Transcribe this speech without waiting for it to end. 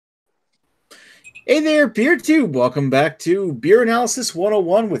Hey there, Beer Tube. Welcome back to Beer Analysis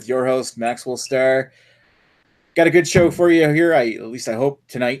 101 with your host, Maxwell Starr. Got a good show for you here, at least I hope,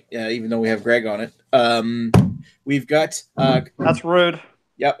 tonight, even though we have Greg on it. We've got That's rude.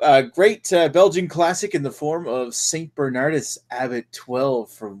 a great Belgian classic in the form of St. Bernardus Abbot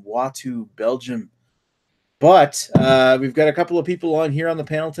 12 from Watou, Belgium. But we've got a couple of people on here on the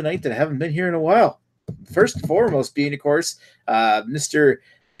panel tonight that haven't been here in a while. First and foremost being, of course, Mr.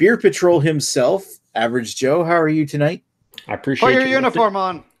 Beer Patrol himself, Average Joe. How are you tonight? I Put appreciate your you lifting. uniform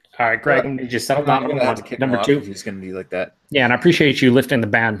on. All right, Greg, I'm just I'm settling going to have to kick him number off two. if he's going to be like that. Yeah, and I appreciate you lifting the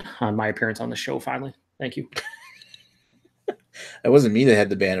ban on my appearance on the show finally. Thank you. It wasn't me that had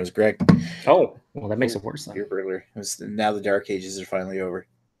the ban; it was Greg. Oh, well, that makes it worse then. Beer burglar. Now the dark ages are finally over.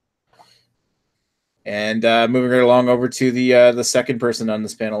 And moving right along over to the second person on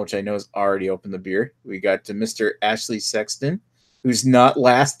this panel, which I know has already opened the beer. We got Mr. Ashley Sexton, who's not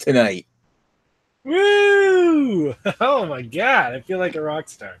last tonight. Woo! Oh my god, I feel like a rock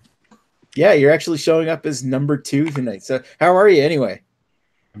star. Yeah, you're actually showing up as number 2 tonight. So how are you anyway?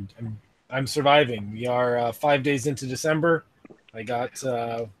 I'm surviving. We are 5 days into December. I got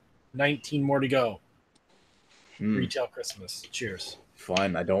 19 more to go. Retail Christmas. Cheers.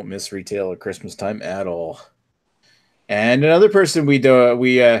 Fun. I don't miss retail at Christmas time at all. And another person we don't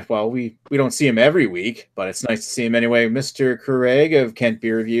see him every week, but it's nice to see him anyway. Mr. Craig of Kent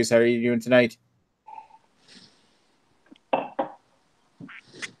Beer Reviews. How are you doing tonight?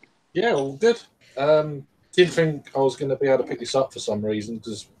 Yeah, all good. Didn't think I was going to be able to pick this up for some reason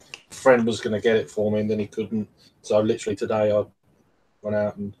because a friend was going to get it for me and then he couldn't. So literally today I went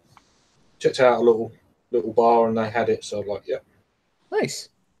out and checked out a little bar and they had it. So I'm like, yeah. Nice.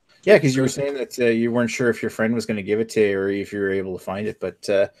 Yeah, because you were saying that you weren't sure if your friend was going to give it to you or if you were able to find it, but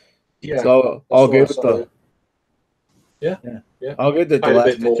yeah, so all good with the yeah. All good that the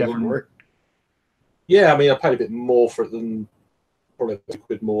last bit effort worked. Yeah, I mean I paid a bit more for it than probably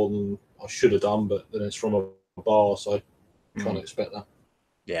 £2 more than I should have done, but then it's from a bar, so I can't expect that.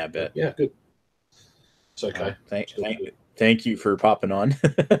 Yeah, I bet. Yeah, good. It's okay. Thank you for popping on,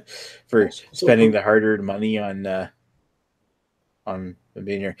 for spending the hard-earned money on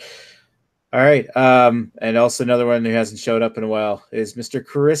being here. All right, and also another one who hasn't showed up in a while is Mr.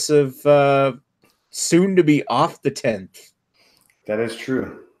 Chris of soon to be off the 10th. That is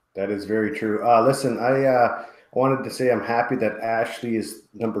true. That is very true. Listen, I wanted to say I'm happy that Ashley is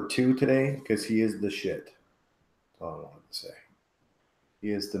number 2 today because he is the shit. That's all I wanted to say. He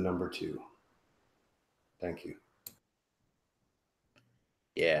is the number 2. Thank you.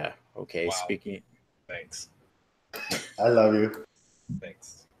 Yeah. Okay. Wow. Speaking. Thanks. I love you.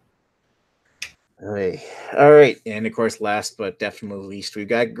 Thanks. All right. And of course, last but definitely least, we've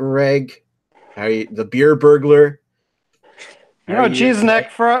got Greg. How are you? The beer burglar. Geez,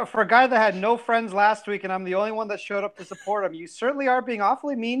 Nick, for a guy that had no friends last week and I'm the only one that showed up to support him, you certainly are being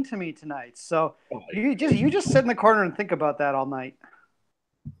awfully mean to me tonight. So you just sit in the corner and think about that all night.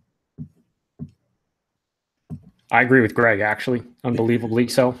 I agree with Greg, actually. Unbelievably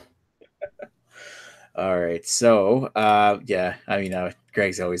so. All right. So, yeah, I mean,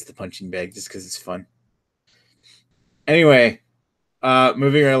 Greg's always the punching bag just because it's fun. Anyway,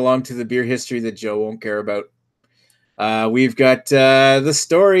 moving right along to the beer history that Joe won't care about. We've got the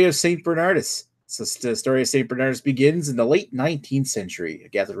story of St. Bernardus. So the story of St. Bernardus begins in the late 19th century.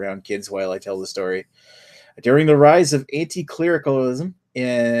 Gather around, kids, while I tell the story. During the rise of anti-clericalism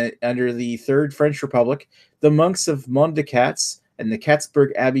under the Third French Republic, the monks of Mont de Cats and the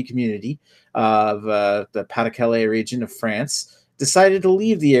Catsburg Abbey community of the Pas-de-Calais region of France decided to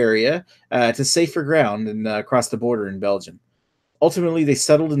leave the area to safer ground and cross the border in Belgium. Ultimately, they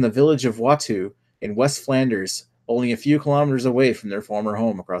settled in the village of Watou in West Flanders, only a few kilometers away from their former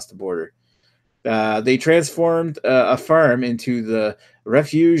home across the border. They transformed a farm into the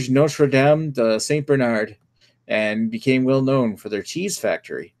Refuge Notre-Dame de Saint Bernard and became well known for their cheese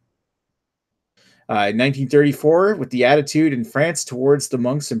factory. In 1934, with the attitude in France towards the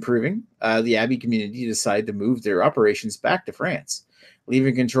monks improving, the Abbey community decided to move their operations back to France,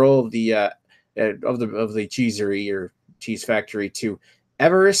 leaving control of the cheesery or cheese factory to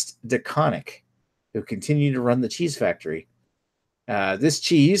Évariste de Connick, who continued to run the cheese factory. This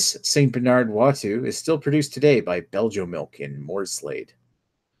cheese, St. Bernard Watou, is still produced today by Belgium Milk in Moorslade.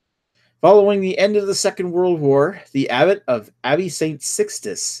 Following the end of the Second World War, the abbot of Abbey St.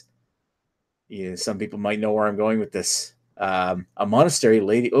 Sixtus, some people might know where I'm going with this, a monastery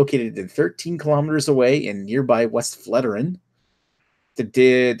located 13 kilometers away in nearby West Fleteren,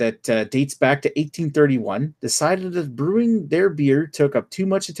 that dates back to 1831, decided that brewing their beer took up too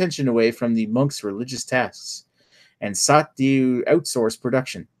much attention away from the monks' religious tasks and sought to outsource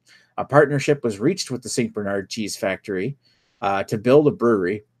production. A partnership was reached with the St. Bernard Cheese Factory to build a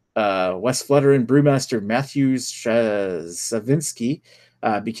brewery. West Flatiron brewmaster Matthew Savinsky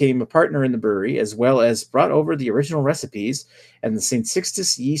became a partner in the brewery, as well as brought over the original recipes and the St.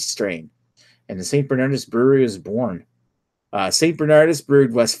 Sixtus yeast strain. And the St. Bernardus Brewery was born. St. Bernardus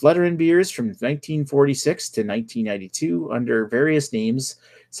brewed West Flatiron beers from 1946 to 1992 under various names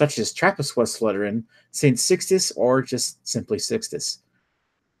such as Trappist West Flatiron, St. Sixtus, or just simply Sixtus.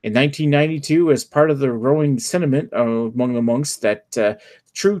 In 1992, as part of the growing sentiment among the monks that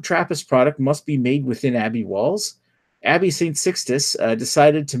true Trappist product must be made within Abbey walls, Abbey St. Sixtus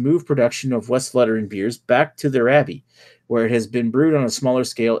decided to move production of West Flatiron beers back to their abbey, where it has been brewed on a smaller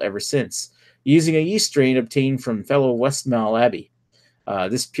scale ever since, using a yeast strain obtained from fellow Westmalle Abbey.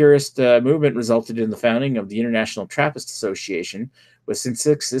 This purist movement resulted in the founding of the International Trappist Association with St.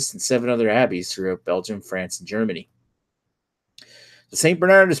 Sixtus and 7 other abbeys throughout Belgium, France, and Germany. The St.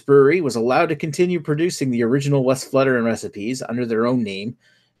 Bernardus Brewery was allowed to continue producing the original West Flatiron recipes under their own name,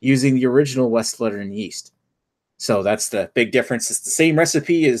 using the original West Flatiron yeast. So that's the big difference. It's the same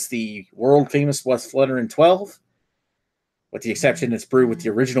recipe as the world-famous West Flatiron 12, with the exception it's brewed with the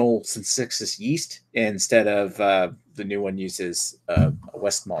original St. Sixtus yeast instead of the new one uses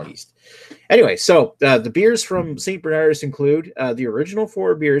Westmalle yeast. Anyway, so the beers from St. Bernardus include the original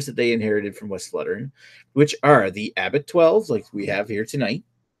 4 beers that they inherited from West Flatiron, which are the Abbot 12, like we have here tonight,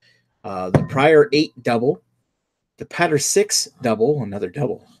 the Prior 8 double, the Pater 6 double, another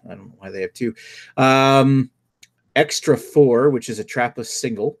double. I don't know why they have 2. Extra 4, which is a Trappist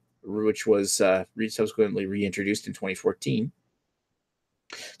single, which was subsequently reintroduced in 2014.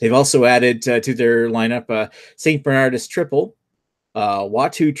 They've also added to their lineup St. Bernardus Triple,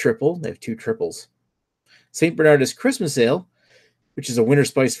 Watu Triple. They have 2 triples. St. Bernardus Christmas Ale, which is a winter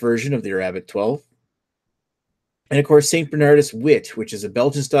spice version of their Abbot 12. And of course, St. Bernardus Wit, which is a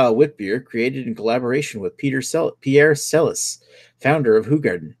Belgian-style wit beer created in collaboration with Pierre Celis, founder of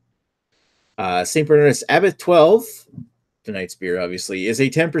Hoegaarden. St. Bernardus Abbot 12, tonight's beer, obviously, is a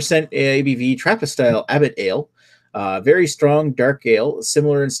 10% ABV Trappist-style Abbot Ale. Very strong, dark ale,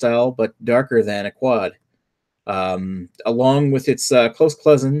 similar in style, but darker than a quad. Along with its close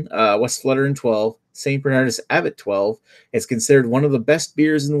cousin, West Flatiron 12, St. Bernardus Abbot 12 is considered one of the best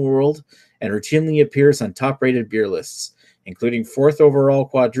beers in the world and routinely appears on top-rated beer lists, including 4th overall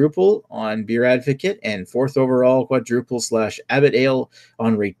quadruple on Beer Advocate and 4th overall quadruple / Abbot Ale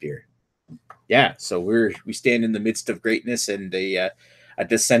on Rate Beer. Yeah, so we stand in the midst of greatness and a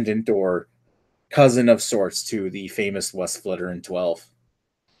descendant or cousin of sorts to the famous West Flatiron 12.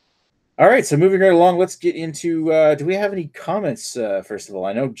 All right, so moving right along, let's get into, do we have any comments, first of all?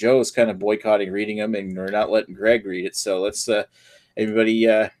 I know Joe's kind of boycotting reading them, and we're not letting Greg read it, so let's, everybody,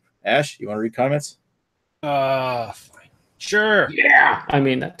 Ash, you want to read comments? Fine. Sure. Yeah. I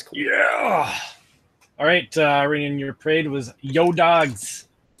mean, that's cool. Yeah. All right, reading your parade was Yo Dogs.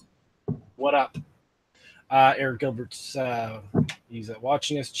 What up? Eric Gilbert's, he's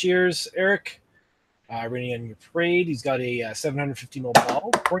watching us. Cheers, Eric. Reading on your parade, he's got a 750 ml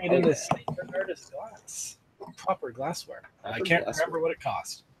bottle. Pouring it in this St. Bernardus glass. Proper glassware. I can't remember what it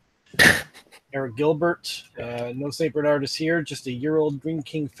cost. Eric Gilbert, no St. Bernardus here, just a year-old Green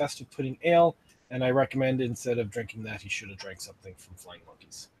King Festive Pudding Ale, and I recommend instead of drinking that, he should have drank something from Flying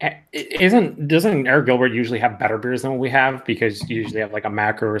Monkeys. Doesn't Eric Gilbert usually have better beers than what we have? Because you usually have like a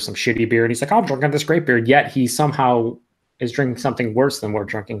macro or some shitty beer, and he's like, oh, I'm drinking this great beer, yet he somehow is drinking something worse than we're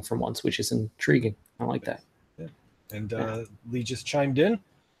drinking for once, which is intriguing. I like that. Yeah. And Lee just chimed in.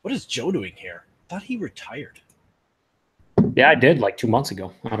 What is Joe doing here? I thought he retired. Yeah, I did like 2 months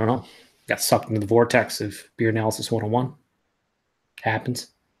ago. I don't know. Got sucked into the vortex of Beer Analysis 101. Happens.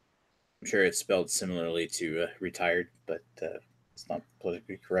 I'm sure it's spelled similarly to retired, but it's not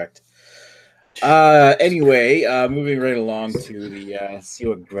politically correct. Anyway, moving right along to the see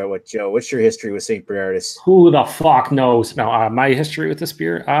what Joe. What's your history with St. Bernardus? Who the fuck knows? No, my history with this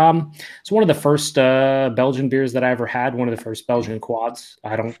beer. It's one of the first Belgian beers that I ever had. One of the first Belgian quads.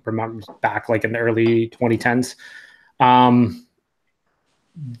 I don't remember back like in the early 2010s. I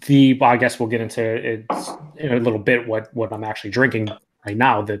guess we'll get into it in a little bit what I'm actually drinking right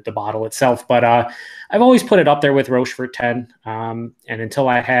now, the bottle itself. But I've always put it up there with Rochefort 10. And until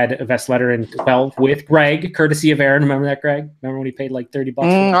I had a West Flatiron 12 with Greg, courtesy of Aaron. Remember that, Greg? Remember when he paid like $30 for the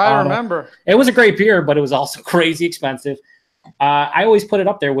I bottle? remember. It was a great beer, but it was also crazy expensive. I always put it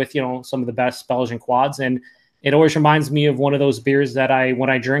up there with, some of the best Belgian quads. And it always reminds me of one of those beers that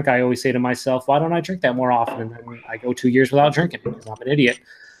when I drink, I always say to myself, why don't I drink that more often? And then I go 2 years without drinking because I'm an idiot.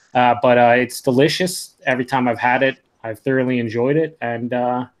 But it's delicious. Every time I've had it, I've thoroughly enjoyed it. And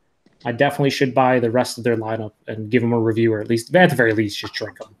I definitely should buy the rest of their lineup and give them a review, or at least, at the very least, just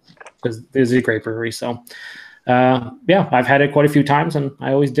drink them. because it's a great brewery. So, yeah, I've had it quite a few times, and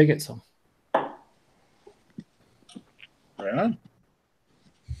I always dig it. So, right on.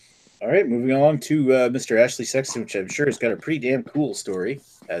 All right, moving along to Mr. Ashley Sexton, which I'm sure has got a pretty damn cool story,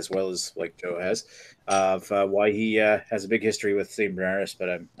 as well as like Joe has, of why he has a big history with St. Bernardus, but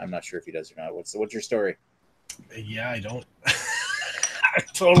I'm not sure if he does or not. What's your story? Yeah, I don't. I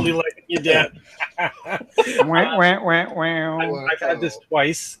totally like you did. I've had this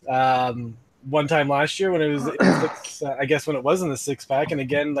twice. One time last year when it was, I guess when it was in the 6-pack, and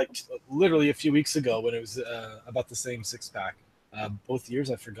again like literally a few weeks ago when it was about the same 6-pack. Both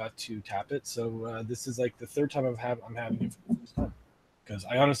years I forgot to tap it, so this is like the third time I'm having it for the first time because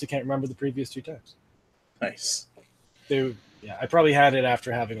I honestly can't remember the previous 2 times. Nice. I probably had it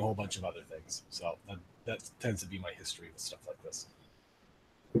after having a whole bunch of other things, so that tends to be my history with stuff like this.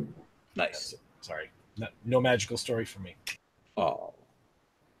 Nice. Sorry, no magical story for me. Oh.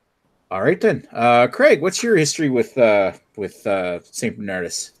 All right then, Craig, what's your history with St.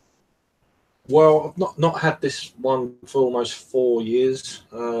 Bernardus? Well, I've not had this one for almost 4 years.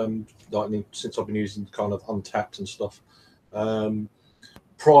 Since I've been using kind of Untapped and stuff.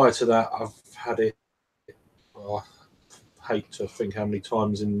 Prior to that, I've had it. I hate to think how many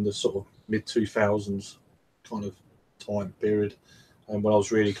times in the sort of mid 2000s kind of time period, and when I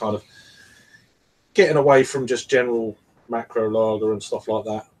was really kind of getting away from just general macro lager and stuff like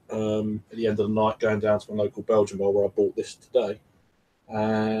that. At the end of the night, going down to my local Belgium bar where I bought this today,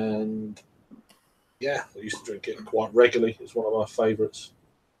 and yeah, I used to drink it quite regularly. It's one of my favourites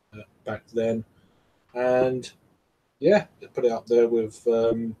back then. And yeah, put it up there with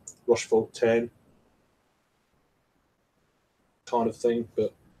Rochefort 10 kind of thing.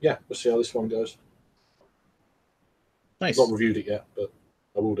 But yeah, we'll see how this one goes. Nice. I've not reviewed it yet, but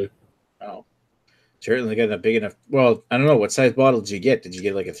I will do. Oh, certainly got a big enough. Well, I don't know. What size bottle did you get? Did you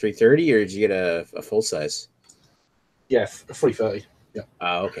get like a 330 or did you get a full size? Yeah, a 330. Yeah.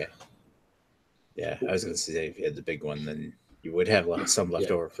 Oh, okay. Yeah, I was going to say if you had the big one, then you would have some left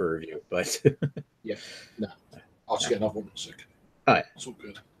over for review. But yeah, no, I'll just get another one in a second. All right, it's all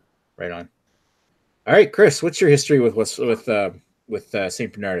good. Right on. All right, Chris, what's your history with St.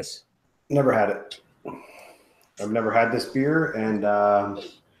 Bernardus? Never had it. I've never had this beer, and I'll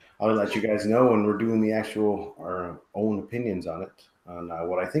let you guys know when we're doing our own opinions on it, on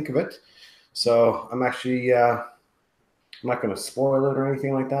what I think of it. So I'm actually I'm not going to spoil it or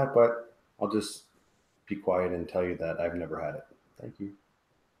anything like that, but I'll just be quiet and tell you that I've never had it. Thank you.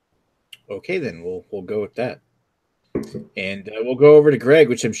 Okay, then we'll go with that, and we'll go over to Greg,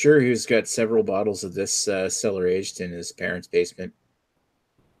 which I'm sure he's got several bottles of this cellar aged in his parents' basement.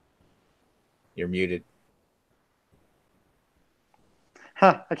 You're muted.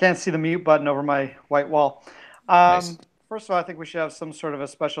 Huh, I can't see the mute button over my white wall. Nice. First of all, I think we should have some sort of a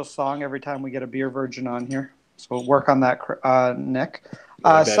special song every time we get a beer virgin on here. So we'll work on that, Nick.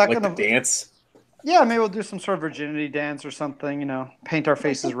 Second, like the dance. Yeah, maybe we'll do some sort of virginity dance or something. Paint our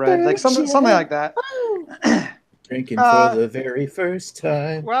faces red, like something like that. Drinking for the very first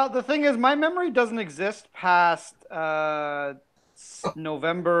time. Well, the thing is, my memory doesn't exist past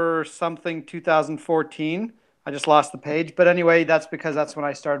November something 2014. I just lost the page. But anyway, that's because that's when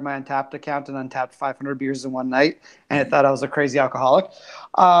I started my Untapped account and untapped 500 beers in one night. And I thought I was a crazy alcoholic.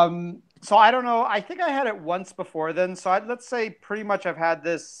 So I don't know. I think I had it once before then. So let's say pretty much I've had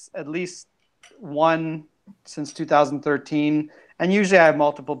this at least one since 2013. And usually I have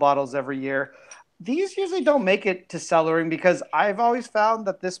multiple bottles every year. These usually don't make it to cellaring because I've always found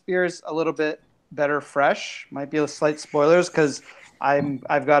that this beer is a little bit better fresh. Might be a slight spoilers because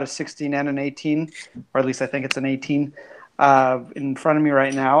I've got a 16 and an 18, or at least I think it's an 18 in front of me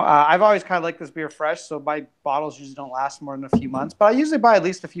right now. I've always kind of liked this beer fresh, so my bottles usually don't last more than a few months. But I usually buy at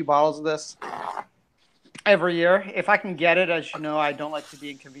least a few bottles of this every year. If I can get it, as you know, I don't like to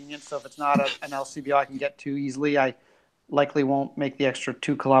be inconvenienced. So if it's not an LCBO I can get to easily, I likely won't make the extra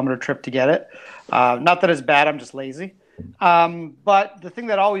 2-kilometer trip to get it. Not that it's bad, I'm just lazy. But the thing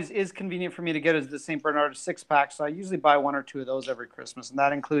that always is convenient for me to get is the St. Bernardus 6-pack. So I usually buy 1 or 2 of those every Christmas. And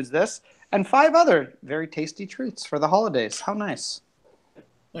that includes this and 5 other very tasty treats for the holidays. How nice.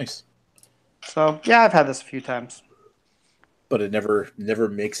 Nice. So, yeah, I've had this a few times. But it never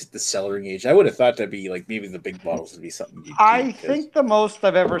makes it the cellaring age. I would have thought that'd be like maybe the big bottles would be something. I think the most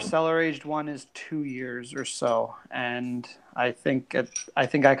I've ever cellar aged one is 2 years or so. And I think I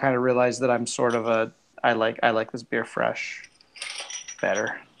kind of realized that I'm sort of I like this beer fresh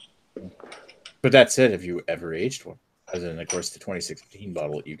better. But that said, have you ever aged one? Other than, of course, the 2016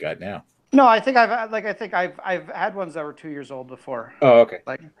 bottle that you got now. No, I think I've had ones that were 2 years old before. Oh, okay.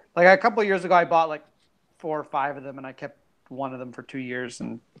 Like a couple of years ago, I bought like 4 or 5 of them, and I kept one of them for 2 years,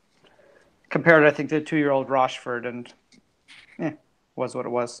 and compared, I think, to the 2-year-old Rochefort, and was what it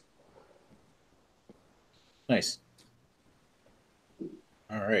was. Nice.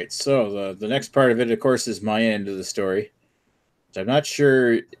 All right. So the next part of it, of course, is my end of the story. Which I'm not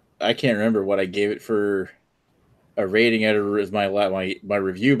sure. I can't remember what I gave it for a rating out of my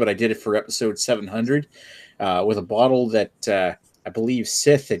review, but I did it for episode 700 with a bottle that I believe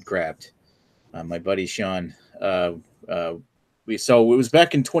Sith had grabbed. My buddy Sean. So it was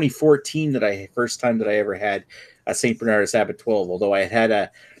back in 2014 that first time that I ever had a St. Bernardus Abbot 12. Although I had a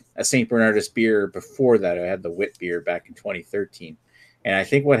St. Bernardus beer before that. I had the wit beer back in 2013, and I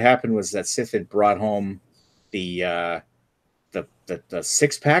think what happened was that Sith had brought home the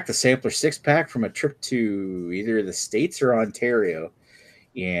 6-pack, the sampler 6-pack from a trip to either the States or Ontario,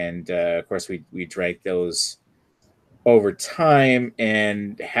 and of course we drank those over time,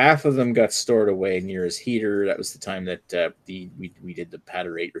 and half of them got stored away near his heater. That was the time that we did the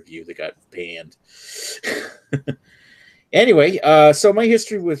Paterate review that got banned. Anyway, so my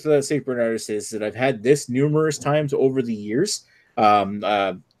history with St. Bernardus is that I've had this numerous times over the years.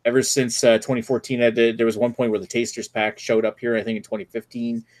 Ever since 2014, there was one point where the Tasters Pack showed up here. I think in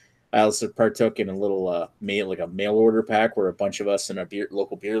 2015, I also partook in a little mail order pack where a bunch of us in a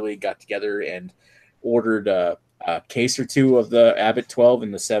local beer league got together and ordered a case or two of the Abbott 12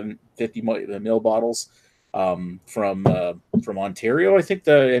 in the 750 ml bottles from Ontario. I think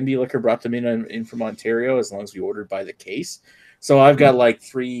the MB Liquor brought them in from Ontario as long as we ordered by the case. So I've got like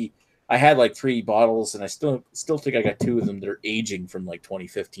three. I had like 3 bottles, and I still think I got 2 of them that are aging from like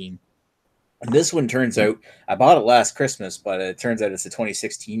 2015. And this one turns out I bought it last Christmas, but it turns out it's a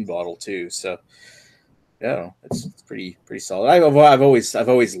 2016 bottle too. So yeah, it's pretty solid. I've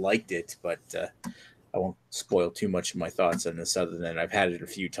always liked it, but I won't spoil too much of my thoughts on this other than I've had it a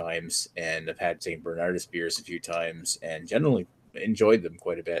few times, and I've had St. Bernardus beers a few times, and generally enjoyed them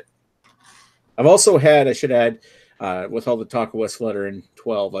quite a bit. I've also had, I should add, with all the talk of West Fluttering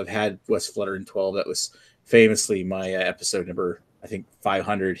 12, I've had West Fluttering 12. That was famously my episode number, I think,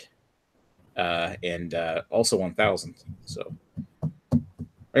 500, and also 1000. So,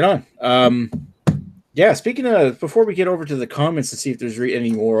 right on. Yeah, speaking of, before we get over to the comments and see if there's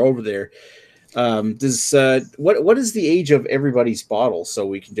any more over there, what is the age of everybody's bottle so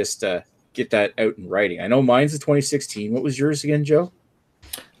we can just get that out in writing? I know mine's a 2016. What was yours again, Joe?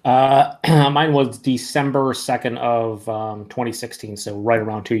 Mine was December 2nd of 2016, so right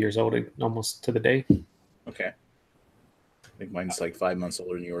around 2 years old, almost to the day. Okay. I think mine's like 5 months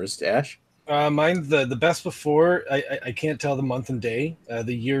older than yours. Ash? Mine's the best before. I can't tell the month and day.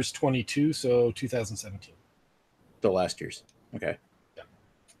 The year's 22, so 2017. The last year's. Okay. Yeah.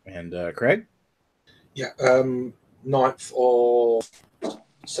 And Craig? Yeah, 9th of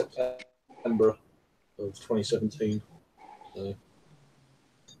September of 2017.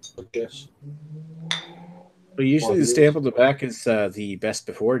 I guess. But usually the stamp on the back is the best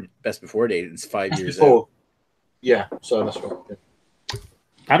before date. It's 5 years before. out. Yeah, so that's right. Yeah.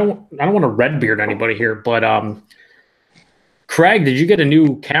 I don't want to red beard anybody here, but Craig, did you get a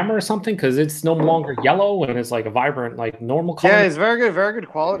new camera or something? Because it's no longer yellow and it's like a vibrant, like normal color. Yeah, it's very good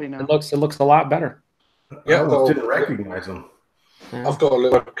quality now. It looks a lot better. Yeah, I didn't recognize them. Yeah. I've got a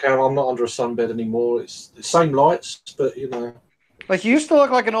little camera. I'm not under a sunbed anymore. It's the same lights, but you know. Like you used to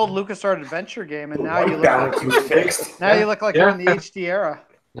look like an old LucasArts adventure game, and now you look balance was fixed. you look like you're in the HD era.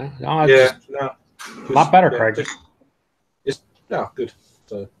 No, Yeah, a lot better, Craig. It's good.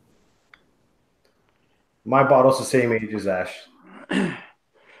 So My bottle's the same age as Ash.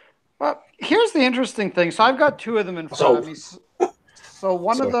 Well, here's the interesting thing. So I've got 2 of them in front of me. So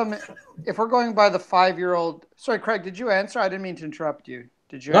one of them, if we're going by the 5-year-old, sorry, Craig, did you answer? I didn't mean to interrupt you.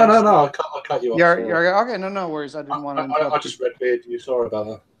 Did you? No. I cut you off. You're okay. No worries. I didn't want to interrupt. I just red beard you. Sorry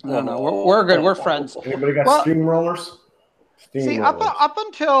about that. No, we're good. We're friends. Anybody got steam rollers? Up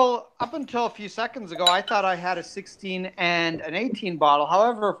until a few seconds ago, I thought I had a 16 and an 18 bottle.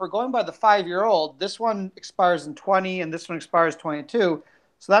 However, if we're going by the 5-year-old, this one expires in 20 and this one expires 22.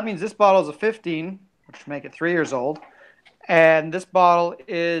 So that means this bottle is a 15, which would make it 3 years old. And this bottle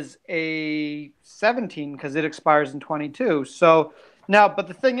is a 17 because it expires in 22. So now, but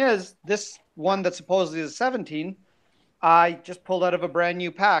the thing is, this one that supposedly is a 17, I just pulled out of a brand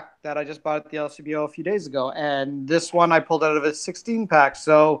new pack that I just bought at the LCBO a few days ago. And this one I pulled out of a 16 pack.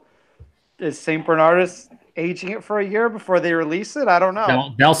 So is St. Bernardus aging it for a year before they release it? I don't know. No,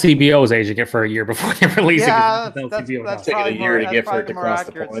 the LCBO is aging it for a year before they release it. That's taking a year to get for it to cross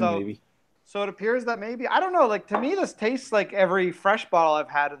the pond, maybe. So it appears that maybe, I don't know, like to me this tastes like every fresh bottle I've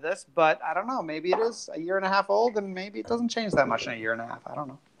had of this, but I don't know, maybe it is a year and a half old and maybe it doesn't change that much in a year and a half. I don't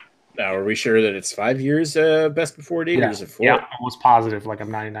know. Now, are we sure that it's 5 years best before date, or is it 4? Yeah, almost positive. Like I'm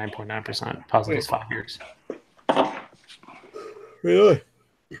 99.9% positive it's 5 years. Really?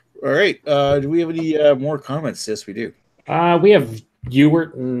 All right. Do we have any more comments? Yes, we do. We have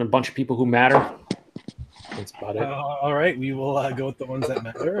Ewert and a bunch of people who matter. That's about it. All right, we will go with the ones that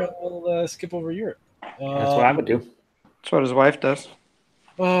matter, and we'll skip over Europe. That's what I would do. That's what his wife does.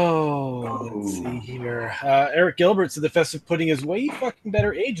 Oh, let's see here. Eric Gilbert said the festive pudding is way fucking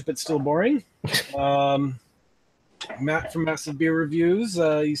better aged, but still boring. Matt from Massive Beer Reviews,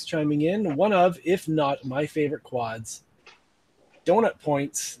 he's chiming in. One of, if not my favorite quads. Donut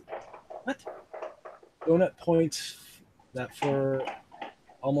points. What? Donut points that for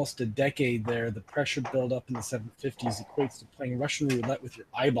almost a decade there, the pressure buildup in the 750s equates to playing Russian roulette with your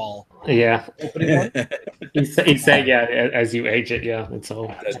eyeball. Yeah. He's saying, yeah, as you age it, yeah. And so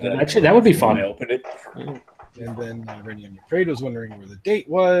actually, that would be fun. I opened it. And then Rennie on your parade was wondering where the date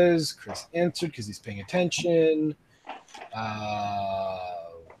was. Chris answered because he's paying attention.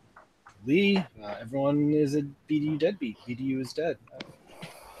 Lee, everyone is a BDU deadbeat. BDU is dead.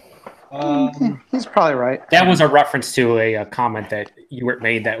 He's probably right. That was a reference to a comment that you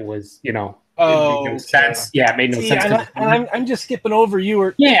made that was, you know, Oh, made no sense. Yeah, it made no sense. I'm just skipping over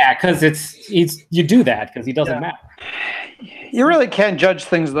you. Yeah, because you do that because he doesn't matter. You really can't judge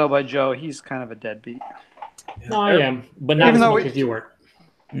things though by Joe. He's kind of a deadbeat. No, I am, but not Even as though much as you were.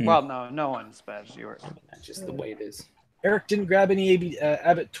 Well, no one's as bad as you were. That's just the way it is. Eric didn't grab any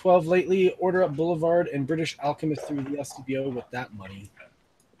Abbott 12 lately. Order up Boulevard and British Alchemist through the SCBO with that money.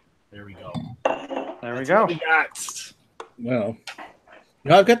 There we go. There we go. Well,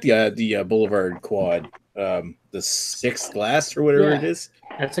 no, I've got the Boulevard Quad, the 6th glass or whatever it is.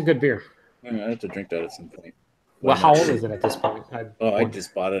 That's a good beer. I have to drink that at some point. Well, how old is it at this point? I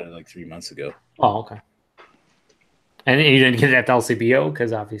just bought it like 3 months ago. Oh, okay. And you didn't get it at the LCBO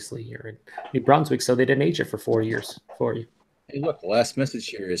because obviously you're in New Brunswick, so they didn't age it for 4 years for you. Hey, look, the last message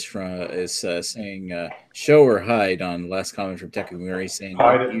here is saying show or hide on the last comment from Teku Murray saying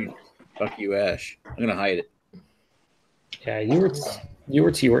fuck you, Ash. I'm gonna hide it. Yeah, Ewert's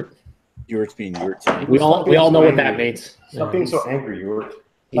Ewert. Ewert's being Ewert. We all know what that means. Stop being so angry, Ewert.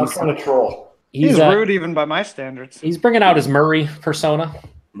 Stop trying to troll. He's rude even by my standards. He's bringing out his Murray persona.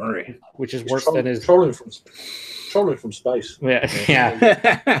 Murray, which is worse than his trolling from space.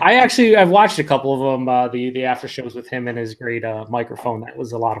 Yeah. I've watched a couple of them. The after shows with him and his great microphone. That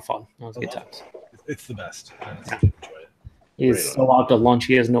was a lot of fun. That was good times. It's the best. He's so out to lunch.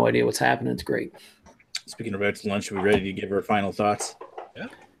 He has no idea what's happening. It's great. Speaking of out to lunch, are we ready to give our final thoughts? Yeah.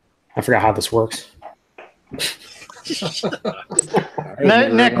 I forgot how this works.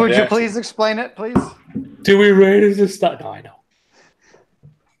 Nick, would you please explain it, please? Do we rate this stuff? No, I know.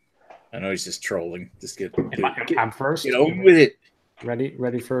 I know he's just trolling. Just I'm first. Get over with it.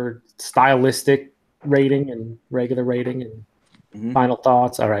 Ready for stylistic rating and regular rating and final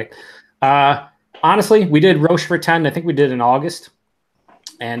thoughts. All right. Honestly, we did Rochefort 10. I think we did in August.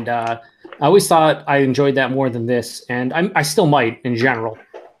 And I always thought I enjoyed that more than this. And I still might in general.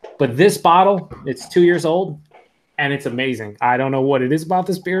 But this bottle, it's 2 years old. And it's amazing. I don't know what it is about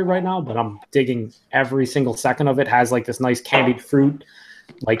this beer right now, but I'm digging every single second of it. Has like this nice candied fruit,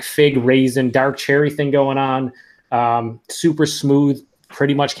 like fig, raisin, dark cherry thing going on. Super smooth.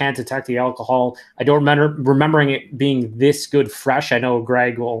 Pretty much can't detect the alcohol. I don't remembering it being this good fresh. I know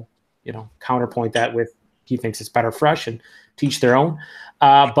Greg will, counterpoint that with he thinks it's better fresh and teach their own.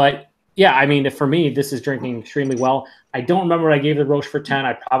 But yeah, I mean, for me, this is drinking extremely well. I don't remember what I gave the Rochefort 10.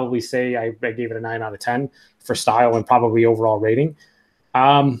 I'd probably say I gave it a 9 out of 10 for style and probably overall rating.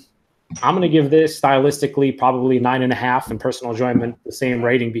 I'm going to give this stylistically probably 9.5 and personal enjoyment the same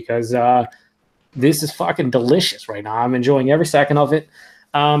rating because this is fucking delicious right now. I'm enjoying every second of it.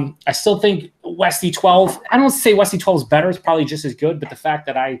 I still think Westie 12, I don't say Westie 12 is better. It's probably just as good, but the fact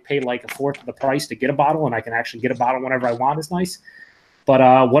that I paid like a fourth of the price to get a bottle and I can actually get a bottle whenever I want is nice.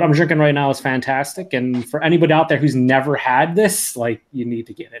 But what I'm drinking right now is fantastic. And for anybody out there who's never had this, like you need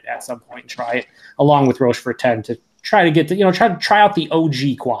to get it at some point and try it along with Rochefort 10 to try to get to, try out the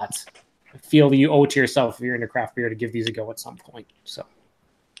OG quads. I feel you owe it to yourself if you're into craft beer to give these a go at some point. So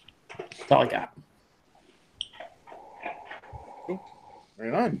that's all I got.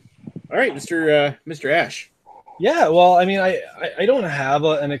 Right on. All right, Mr. Ash. Yeah, well, I mean, I don't have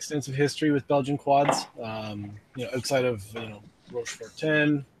an extensive history with Belgian quads, outside of Rochefort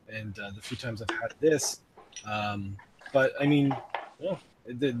 10 and the few times I've had this. But I mean,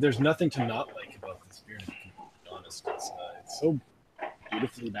 there's nothing to not like about this beer. To be honest, it's so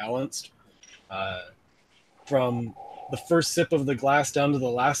beautifully balanced. From the first sip of the glass down to the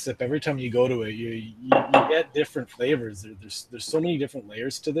last sip, every time you go to it, you get different flavors. There's so many different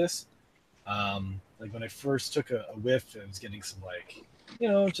layers to this. Like when I first took a whiff, I was getting some like,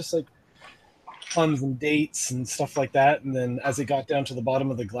 just like plums and dates and stuff like that. And then as it got down to the bottom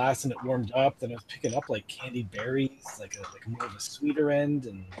of the glass and it warmed up, then I was picking up like candied berries, like more of a sweeter end.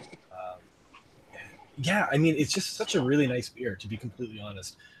 And yeah, I mean, it's just such a really nice beer, to be completely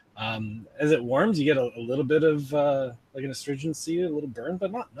honest. As it warms, you get a little bit of like an astringency, a little burn,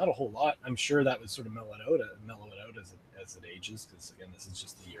 but not a whole lot. I'm sure that would sort of mellow it out as it ages, because again, this is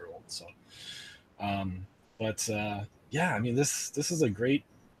just a year old. So, yeah, I mean, this is a great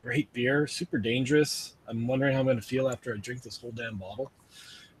beer, super dangerous. I'm wondering how I'm going to feel after I drink this whole damn bottle.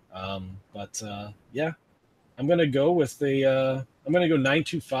 Yeah, I'm going to go with I'm going to go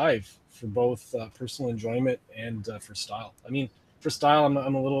 925 for both personal enjoyment and for style. I mean, for style, I'm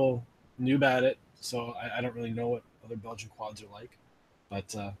a little noob at it, so I don't really know what other Belgian quads are like.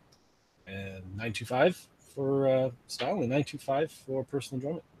 But and 925 for style and 925 for personal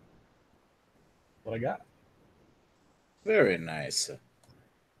enjoyment. What I got. Very nice.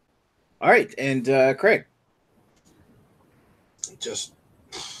 All right, and Craig. Just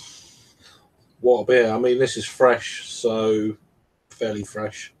what a beer. I mean, this is fresh, so fairly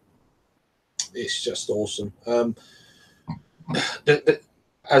fresh. It's just awesome.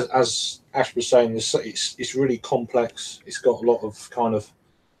 As Ash was saying, it's really complex. It's got a lot of kind of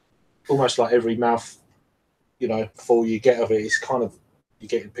almost like every mouth, full you get of it. It's kind of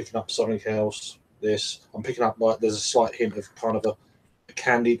picking up something else. I'm picking up like there's a slight hint of kind of a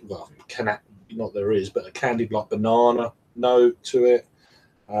candied, not there is, but a candied like banana note to it.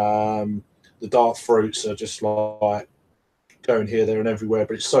 The dark fruits are just like going here, there, and everywhere,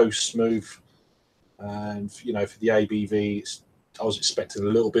 but it's so smooth. And for the ABV, I was expecting a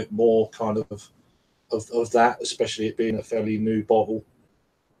little bit more kind of that, especially it being a fairly new bottle.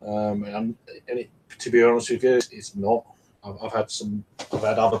 And it, to be honest with you, it's not. I've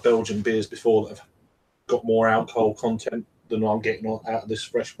had other Belgian beers before that have got more alcohol content than I'm getting out of this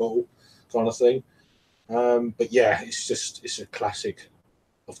fresh bottle, kind of thing. But yeah, it's a classic.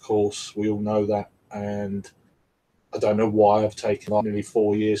 Of course, we all know that, and I don't know why I've taken like nearly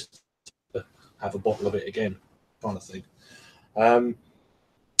 4 years to have a bottle of it again, kind of thing.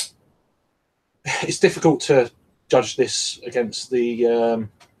 It's difficult to judge this against the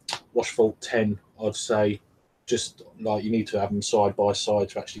Washvault 10, I'd say. Just like you need to have them side by side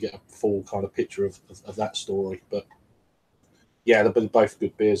to actually get a full kind of picture of that story. But yeah, they're both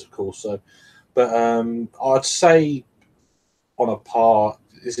good beers, of course. So, but I'd say on a par,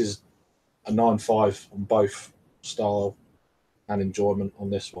 this is a 9.5 on both style and enjoyment on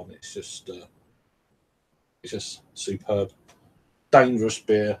this one. It's just superb, dangerous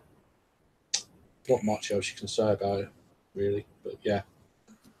beer. Not much else you can say about it, really. But yeah,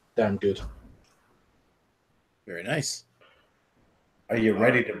 damn good. Very nice. Are you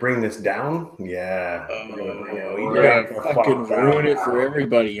ready to bring this down? Yeah. You're gonna fucking ruin it for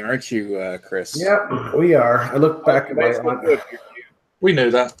everybody, aren't you, Chris? Yep, we are. I look back at my. We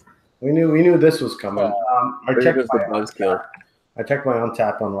knew that. We knew this was coming. I checked my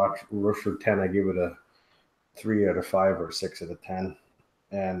Untappd on Rochefort 10. I give it a 3 out of 5 or 6 out of 10.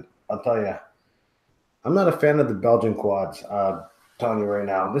 And I'll tell you, I'm not a fan of the Belgian quads. I'm telling you right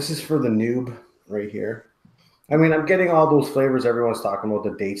now, this is for the noob right here. I mean, I'm getting all those flavors everyone's talking about,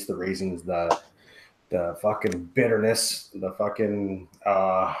 the dates, the raisins, the fucking bitterness, the fucking,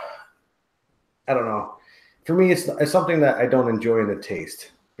 I don't know. For me, it's something that I don't enjoy in the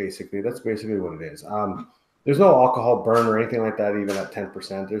taste, basically. That's basically what it is. There's no alcohol burn or anything like that, even at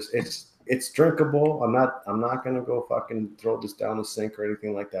 10%. It's drinkable. I'm not going to go fucking throw this down the sink or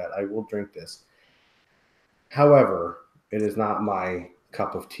anything like that. I will drink this. However, it is not my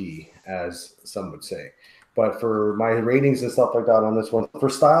cup of tea, as some would say. But for my ratings and stuff like that on this one, for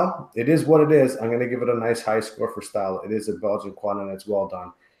style, it is what it is. I'm going to give it a nice high score for style. It is a Belgian quad, and it's well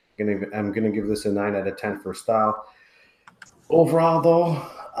done. I'm going to give this a 9 out of 10 for style. Overall, though,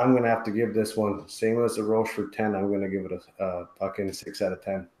 I'm going to have to give this one, same as the Rochefort 10, I'm going to give it a fucking 6 out of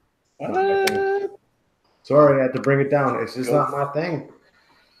 10. Sorry, I had to bring it down. It's just not my thing.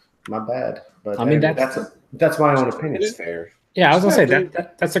 My bad. But I mean, that's my own opinion. It's fair. Yeah, I was going to say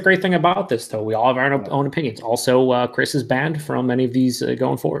that's a great thing about this, though. We all have our own opinions. Also, Chris is banned from any of these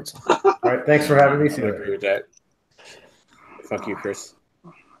going forward. So. All right, thanks for having me. I agree with that. Fuck you, Chris.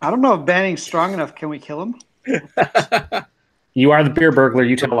 I don't know if banning's strong enough. Can we kill him? You are the beer burglar.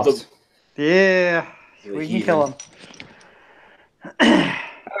 You tell us. Yeah, we can kill him.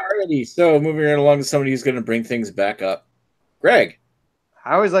 Alrighty, so moving right along to somebody who's going to bring things back up. Greg.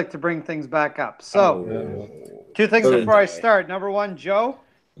 I always like to bring things back up. So Two things before I start. Number one, Joe,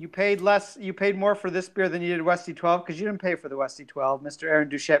 you paid more for this beer than you did Westy 12 because you didn't pay for the Westy 12. Mr. Aaron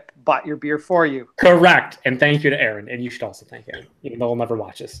Duchette bought your beer for you. Correct. And thank you to Aaron. And you should also thank Aaron, even though he'll never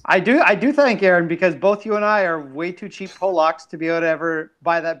watch this. I do thank Aaron because both you and I are way too cheap Polacks to be able to ever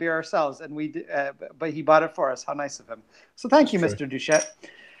buy that beer ourselves. And but he bought it for us. How nice of him. So thank you, Mr. Duchette.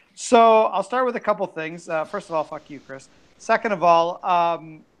 So I'll start with a couple things. First of all, fuck you, Chris. Second of all,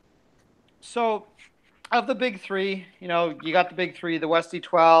 so of the big three, you got the big three, the Westy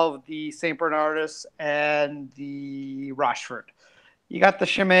 12, the St. Bernardus, and the Rochefort. You got the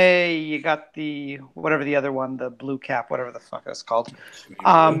Chimay, you got the, whatever the other one, the Blue Cap, whatever the fuck it's called.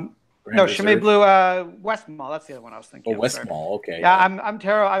 No, Chimay Blue, Westmalle. That's the other one I was thinking. Oh, Westmalle, okay. Yeah, I'm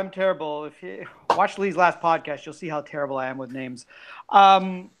terrible. If you watch Lee's last podcast, you'll see how terrible I am with names.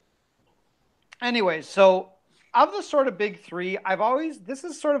 Anyway, so of the sort of big three, this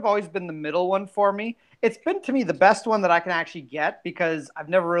has sort of always been the middle one for me. It's been, to me, the best one that I can actually get because I've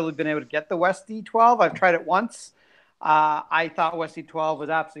never really been able to get the Westy 12. I've tried it once. I thought Westy 12 was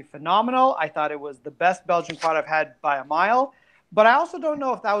absolutely phenomenal. I thought it was the best Belgian quad I've had by a mile. But I also don't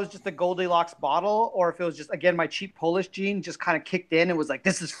know if that was just a Goldilocks bottle or if it was just, again, my cheap Polish gene just kind of kicked in and was like,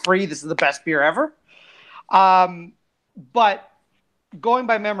 this is free. This is the best beer ever. But going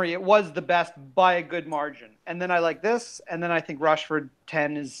by memory, it was the best by a good margin. And then I like this. And then I think Rochefort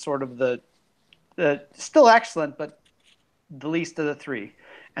 10 is sort of the still excellent, but the least of the three.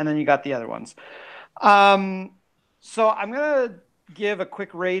 And then you got the other ones. So I'm going to give a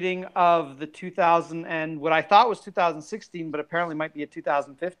quick rating of the 2000 and what I thought was 2016, but apparently might be a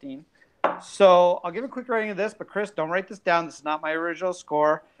 2015. So I'll give a quick rating of this, but Chris, don't write this down. This is not my original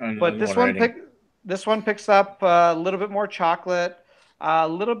score. But this one picks up a little bit more chocolate, a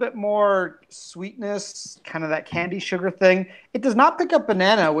little bit more sweetness, kind of that candy sugar thing. It does not pick up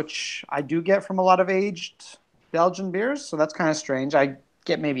banana, which I do get from a lot of aged Belgian beers. So that's kind of strange. I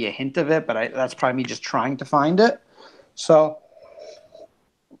get maybe a hint of it, but that's probably me just trying to find it. So,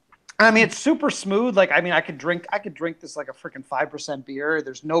 I mean, it's super smooth. Like, I mean, I could drink this like a freaking 5% beer.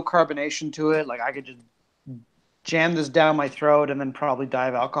 There's no carbonation to it. Like, I could just jam this down my throat and then probably die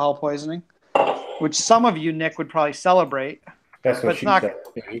of alcohol poisoning, which some of you, Nick, would probably celebrate. That's what she said.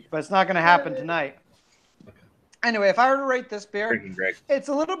 But it's not going to happen tonight. Anyway, if I were to rate this beer, it's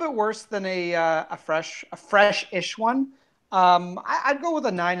a little bit worse than a fresh-ish one. I'd go with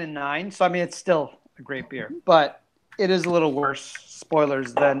a 9 and 9. So I mean, it's still a great beer, but it is a little worse,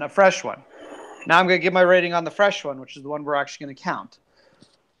 spoilers, than a fresh one. Now I'm going to give my rating on the fresh one, which is the one we're actually going to count.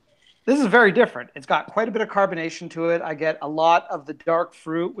 This is very different. It's got quite a bit of carbonation to it. I get a lot of the dark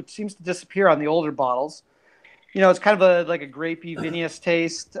fruit, which seems to disappear on the older bottles. It's kind of like a grapey, vinous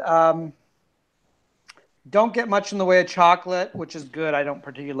taste. Don't get much in the way of chocolate, which is good. I don't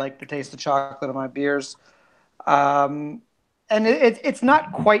particularly like the taste of chocolate in my beers. And it's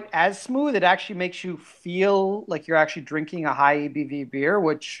not quite as smooth. It actually makes you feel like you're actually drinking a high ABV beer,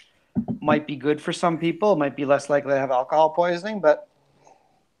 which might be good for some people. It might be less likely to have alcohol poisoning. But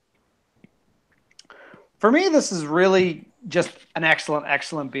for me, this is really just an excellent,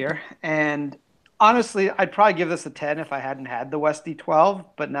 excellent beer. And honestly, I'd probably give this a 10 if I hadn't had the Westy 12,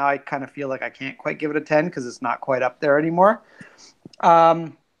 but now I kind of feel like I can't quite give it a 10 because it's not quite up there anymore.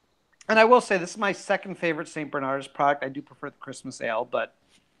 And I will say this is my second favorite St. Bernardus product. I do prefer the Christmas Ale, but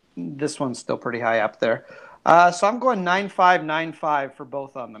this one's still pretty high up there. So I'm going 9.5, 9.5 for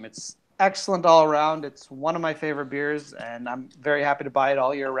both of them. It's excellent all around. It's one of my favorite beers, and I'm very happy to buy it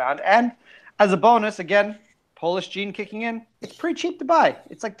all year round. And as a bonus, again, Polish gene kicking in, it's pretty cheap to buy.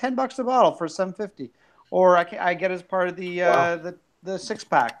 It's like $10 a bottle for $7.50, or I get as part of the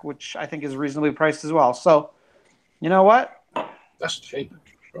 6-pack, which I think is reasonably priced as well. So, you know what? That's cheap.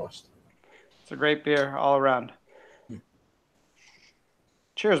 Christ. It's a great beer all around.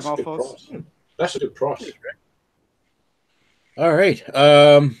 Cheers, mofos. That's a good price. All right.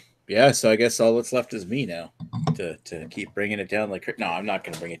 Yeah. So I guess all that's left is me now to keep bringing it down like. No, I'm not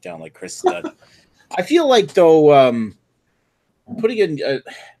going to bring it down like Chris did. I feel like though, putting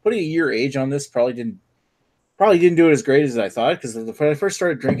a year age on this probably didn't do it as great as I thought, because when I first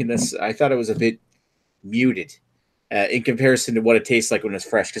started drinking this, I thought it was a bit muted in comparison to what it tastes like when it's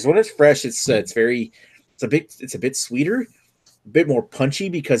fresh. Because when it's fresh, it's a bit sweeter, a bit more punchy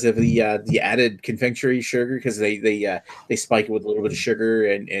because of the added confectionery sugar, because they spike it with a little bit of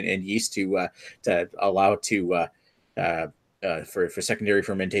sugar and yeast to allow it to for secondary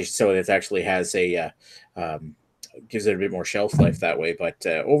fermentation, so it actually has gives it a bit more shelf life that way. But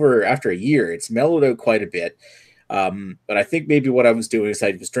after a year, it's mellowed out quite a bit. But I think maybe what I was doing is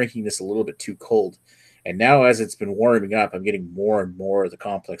I was drinking this a little bit too cold, and now as it's been warming up, I'm getting more and more of the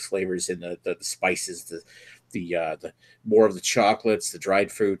complex flavors in the spices, the more of the chocolates, the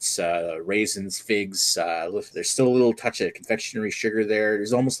dried fruits, raisins, figs. There's still a little touch of confectionery sugar there.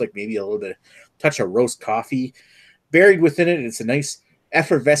 There's almost like maybe a little bit touch of roast coffee buried within it. It's a nice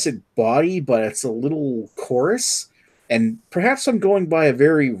effervescent body, but it's a little coarse. And perhaps I'm going by a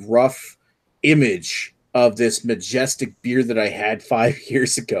very rough image of this majestic beer that I had 5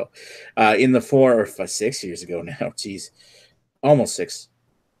 years ago, in the form, or 6 years ago now. Geez, almost 6,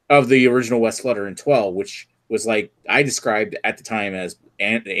 of the original West Flutter 12, which was like I described at the time as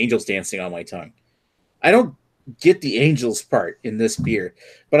angels dancing on my tongue. I don't get the angels part in this beer,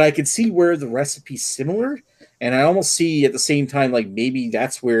 but I could see where the recipe's similar, and I almost see at the same time like maybe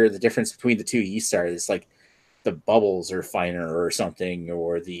that's where the difference between the two yeast are. It's like the bubbles are finer or something,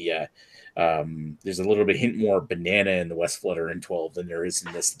 or the there's a little bit hint more banana in the West Flutter 12 than there is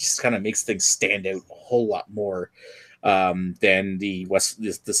in this. It just kind of makes things stand out a whole lot more than the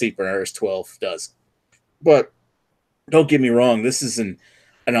St. Bernardus 12 does. But don't get me wrong, this is an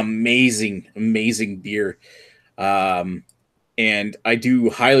amazing beer. And I do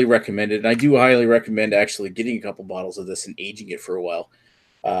highly recommend it. And I do highly recommend actually getting a couple bottles of this and aging it for a while.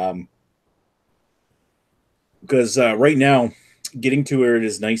 Because right now, getting to where it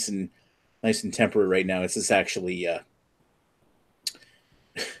is nice and temperate right now, it's just actually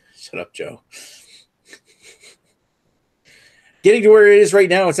shut up, Joe. Getting to where it is right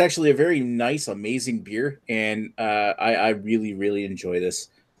now, it's actually a very nice, amazing beer, and I really, really enjoy this.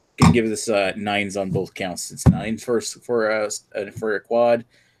 Can give this 9s on both counts. It's 9 for a quad,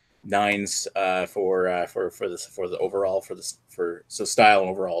 9s for the overall so style and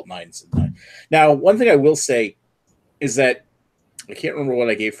overall 9s. Now, one thing I will say is that I can't remember what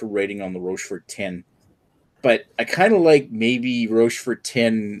I gave for rating on the Rochefort 10, but I kind of like maybe Rochefort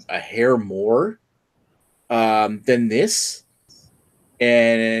 10 a hair more than this.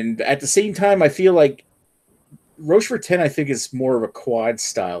 And at the same time, I feel like Rochefort 10, I think, is more of a quad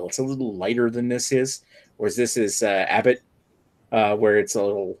style. It's a little lighter than this is, whereas this is Abbott, where it's a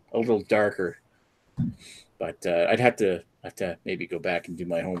little darker. But I'd have to maybe go back and do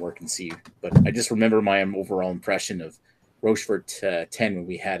my homework and see. But I just remember my overall impression of Rochefort 10 when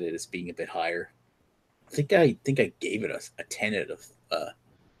we had it as being a bit higher. I think I gave it a 10 out of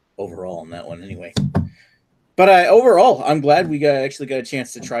overall on that one anyway. But overall, I'm glad we actually got a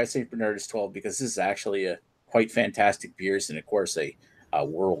chance to try St. Bernardus 12, because this is actually a quite fantastic beers, and of course a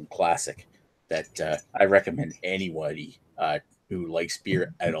world classic that I recommend anybody who likes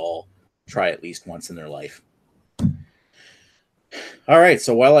beer at all try at least once in their life. All right,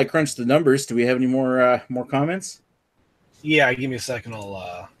 so while I crunch the numbers, do we have any more comments? Yeah, give me a second.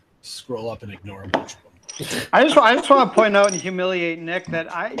 I'll scroll up and ignore a bunch of them. I just want to point out and humiliate Nick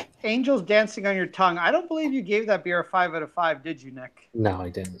that Angels Dancing on Your Tongue. I don't believe you gave that beer a 5 out of 5, did you, Nick? No, I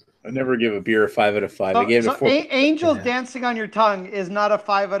didn't. I never give a beer a 5 out of 5. I gave it a 4. Angels Dancing on Your Tongue is not a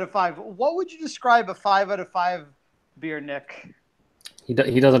 5 out of 5. What would you describe a 5 out of 5 beer, Nick? He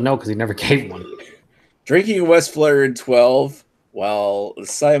doesn't know because he never gave one. Drinking a West Flutter 12 while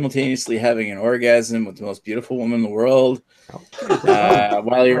simultaneously having an orgasm with the most beautiful woman in the world.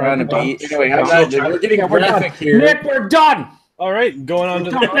 While you're on a beach. Anyway, we're getting graphic here. Nick, we're done. All right, going on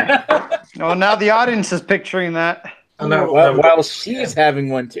to the. Oh, now the audience is picturing that. While she's having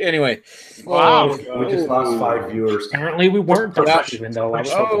one too. Anyway, wow, we just lost 5 viewers. Apparently, we weren't. Even though I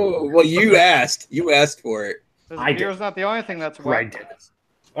was well, you asked for it. Beer's not the only thing that's right.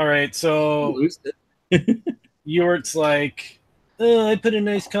 All right, so Ewert's like, I put a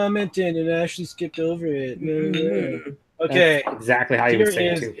nice comment in and Ashley skipped over it. Okay, that's exactly how you would say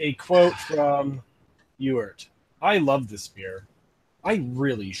it too. Here is a quote from Ewert. I love this beer. I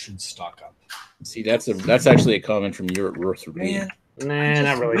really should stock up. See, that's actually a comment from Ewert worth reading. Nah,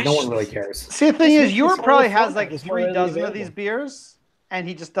 not really. No one really cares. See, the thing is, Ewert probably has like 3 dozen of these beers, and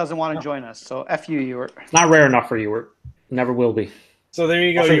he just doesn't want to join us. So, F you, Ewert. Not rare enough for Ewert. Never will be. So there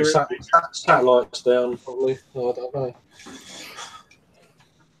you go. I think satellite's down, probably. Oh, I don't know.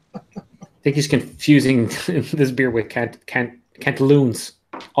 I think he's confusing this beer with Cantaloons.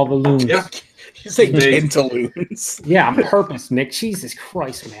 All the loons. Yeah. You say Cantaloons. Yeah, on purpose, Nick. Jesus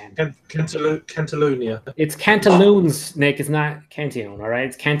Christ, man. Cantalonia. It's Cantaloons, Nick. It's not Cantillon, all right?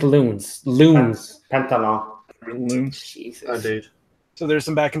 It's Cantaloons. Loons. Pantalon. Jesus. I did. So there's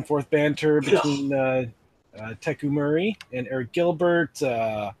some back and forth banter between Teku Murray and Eric Gilbert.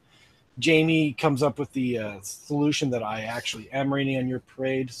 Jamie comes up with the solution that I actually am raining on your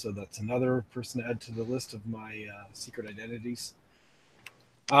parade, so that's another person to add to the list of my secret identities.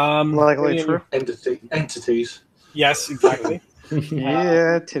 Likely true. Entities. Yes, exactly.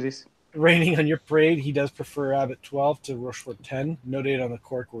 Yeah, titties. Raining on your parade, he does prefer Abbott 12 to Rochefort 10. No date on the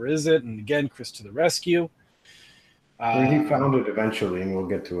cork, where is it? And again, Chris to the rescue. He found it eventually, and we'll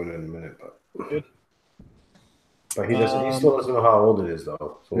get to it in a minute. But Good. But he doesn't. He still doesn't know how old it is, though.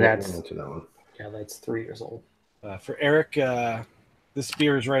 So we'll That's- get into that one. Yeah, that's 3 years old. For Eric, this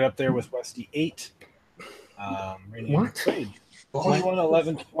beer is right up there with Westy 8. What?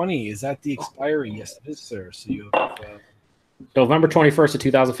 21/11/20. Is that the expiry? Yes, it is, sir. So you have November 21st of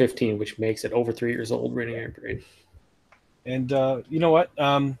 2015, which makes it over 3 years old. Rating Iron Parade. and you know what?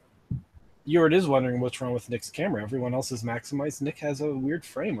 Yurt is wondering what's wrong with Nick's camera. Everyone else is maximized. Nick has a weird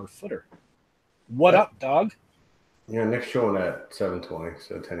frame or footer. What up, dog? Yeah, Nick's showing at 720,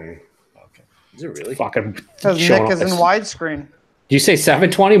 so 1080. Okay. Is it really? Fucking. Because showing Nick up is in this- widescreen. Do you say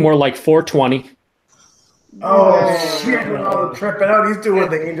 720? More like 420. Oh, shit. Ronaldo tripping out. He's doing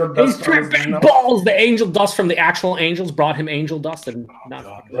the angel dust. He's tripping balls. The angel dust from the actual angels brought him angel dust, and not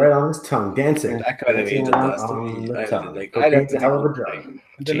Right on his tongue, dancing. That kind of angel dust. On the tongue. I'd have It's a hell of a drug. And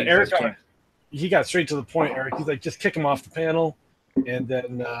then Change Eric, his camera. he got straight to the point. Eric, he's like, just kick him off the panel, and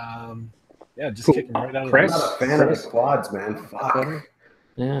then just kick him right out of Chris? I'm not a fan of the quads, man. Fuck.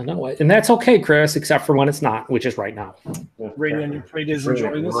 Yeah, no, and that's okay, Chris, except for when it's not, which is right now. Radio on your parade is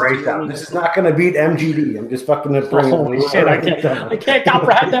enjoying this. Right now. This is not going to beat MGD. I'm just fucking bringing Holy shit, I can't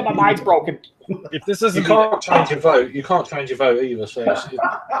comprehend that. My mind's broken. If this You isn't can't change your vote. You can't change your vote either. So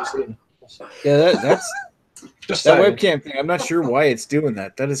it's in. Yeah, that's Just that saying. webcam thing. I'm not sure why it's doing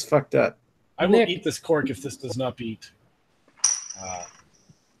that. That is fucked up. I will Nick. eat this cork if this does not beat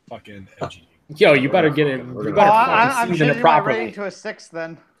fucking MGD. Yo, you better get it. We're You gonna- better I'm fucking season it changing my properly. rating to a 6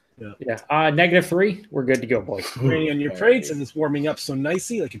 then. Yeah, -3. We're good to go, boys. Radio on your parades, and it's warming up so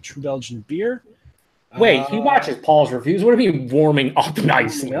nicely like a true Belgian beer. Wait, he watches Paul's reviews. What do you mean warming up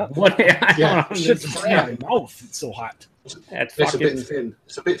nicely? Yeah. What? I Yeah, don't shit's in understand. my mouth. It's so hot. That's It's a bit fucking. thin.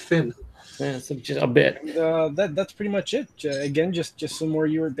 It's a bit thin. It's just a bit. And, that's pretty much it. Again, just some more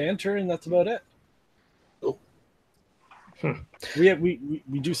Yurt banter, and that's about it. Cool.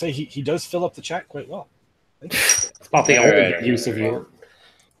 We do say he does fill up the chat quite well. It's about the All ultimate right. use of you.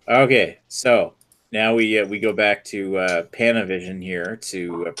 Okay, so now we go back to Panavision here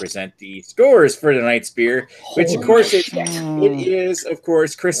to present the scores for tonight's beer, which of course it is of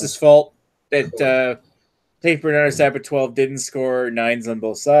course Chris's fault that St. Bernardus Abbott 12 didn't score 9s on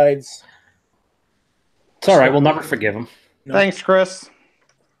both sides. It's all right. We'll never forgive him. No. Thanks, Chris.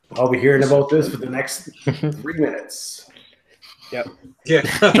 I'll be hearing about this for the next 3 minutes. Yep. Yeah.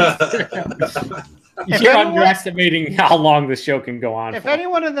 If You're anyone- underestimating how long this show can go on. If for.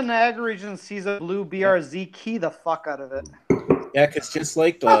 anyone in the Niagara region sees a blue BRZ, key the fuck out of it. Yeah, because just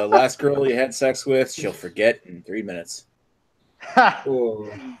like the last girl you had sex with, she'll forget in 3 minutes. Oh,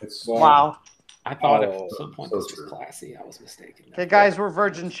 It's Wow. I thought Oh, at some point so this was true. classy. I was mistaken. Okay, guys, we're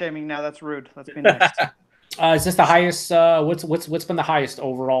virgin shaming now. That's rude. Let's be nice. Is this the highest? What's been the highest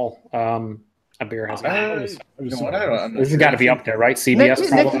overall? A beer has. You know what? I'm not This has sure. got to be up there, right? Nick,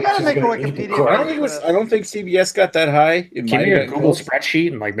 CBS. Nick, you gotta make a gonna eat the Wikipedia. cork. I don't think it was. I don't think CBS got that high. It Give might me have a gotten Google close. spreadsheet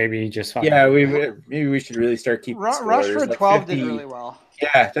and like maybe just fucking. Yeah, maybe we should really start keeping scores. Rushford Like 12 50. did really well.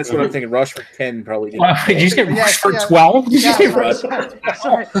 Yeah, that's what I'm thinking. Rushford 10 probably did. Did you just get Yeah, rushed for yeah. 12? Did you Yeah, get sorry, rushed?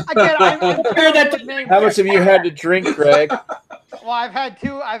 sorry. Again, I'm Compare that to- names. How much have you had to drink, Greg? Well, I've had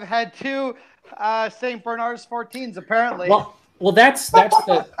two St. Bernardus 14s apparently. Well, that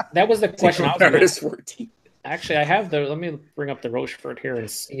was the question I was going Bernardus to 14. Actually, I have let me bring up the Rochefort here and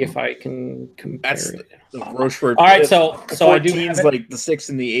see if I can compare That's it. the Rochefort. All right, so I do 14's have it. like the 6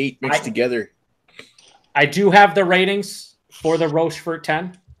 and the 8 mixed together. I do have the ratings for the Rochefort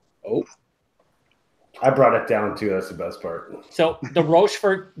 10. Oh, I brought it down too. That's the best part. So the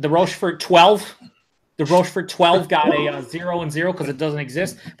Rochefort 12, the Rochefort 12 got a 0 and 0 because it doesn't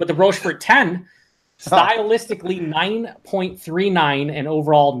exist. But the Rochefort 10, stylistically 9.39 and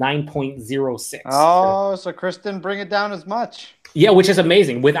overall 9.06. Oh, so Chris didn't bring it down as much. Yeah, which is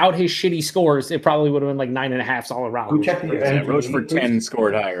amazing. Without his shitty scores, it probably would have been like 9.5s all around. Who checked the yeah, event? Rochefort 10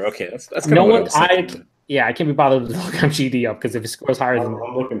 scored higher. Okay, that's kind No of what one, I was thinking. I can't be bothered to look GD up because if it scores higher I'm than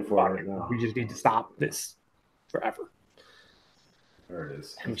looking for it now. we just need to stop this forever. There it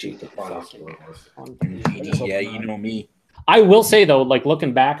is. MG. The final score was. Yeah, you know me. I will say though, like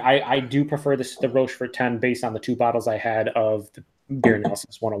looking back, I do prefer the Rochefort 10 based on the 2 bottles I had of the beer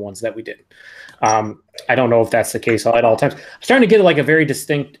analysis 101s that we did. I don't know if that's the case at all times. I'm starting to get like a very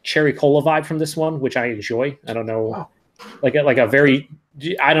distinct cherry cola vibe from this one, which I enjoy. I don't know, like a very.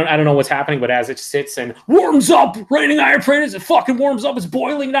 I don't know what's happening, but as it sits and warms up, Raining Iron Parade, it fucking warms up. It's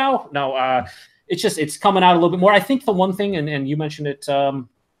boiling now. No, it's coming out a little bit more. I think the one thing, and you mentioned it,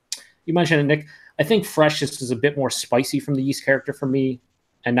 Nick. I think fresh just is a bit more spicy from the yeast character for me.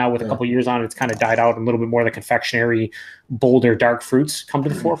 And now with a couple years on it, it's kind of died out. A little bit more of the confectionery, bolder, dark fruits come to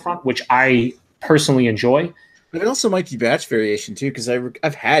the forefront, which I personally enjoy. But it also might be batch variation too, because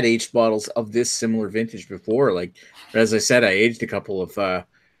I've had aged bottles of this similar vintage before. Like as I said, I aged a couple of.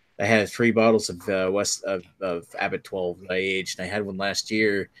 I had 3 bottles of Abbott 12 that I aged, and I had one last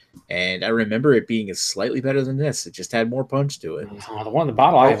year, and I remember it being slightly better than this. It just had more punch to it. The one in the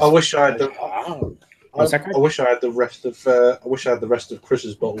bottle. I wish I had the. I wish I had the rest of. I wish I had the rest of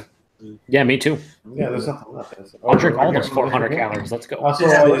Chris's bottle. Yeah, me too. Yeah, there's nothing left. I'll drink all those 400 calories. Let's go. Also,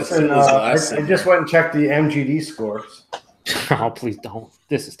 Yeah, listen, I awesome. just went and checked the MGD scores. Oh, please don't.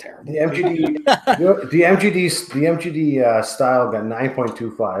 This is terrible. The MGD style got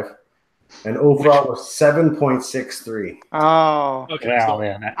 9.25, and overall was 7.63. Oh, Okay, Well, so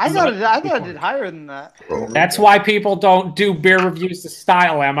yeah, I thought it did higher than that. that's why people don't do beer reviews to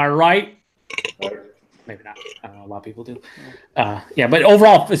style. Am I right? Maybe not. I don't know. A lot of people do. Yeah, but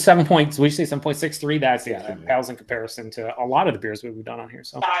overall, for 7 points. We say 7.63. That pales in comparison to a lot of the beers we've done on here.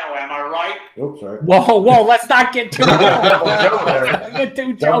 So, am I right? Oops, sorry. Whoa! Let's not get too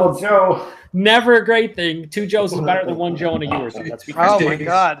Double Joes. Joe. Never a great thing. 2 Joes is better than 1 Joe and a you or so. Let's be Oh my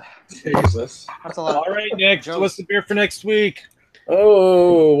God, Jesus. that's a lot. all right, Nick. So what's the beer for next week?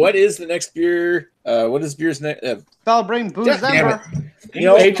 Oh, what is the next beer? What is beer's next? That'll bring Damn Boozecember. You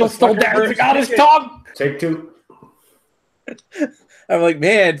know, Angel still dancing on his tongue. Take 2. I'm like,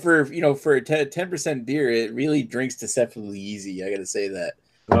 man, for a 10% beer, it really drinks deceptively easy. I gotta say that.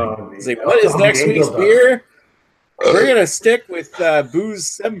 It's like, what is next week's beer? We're gonna stick with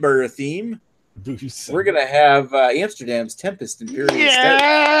Boozecember theme. We're gonna have Amsterdam's Tempest Imperial Stout.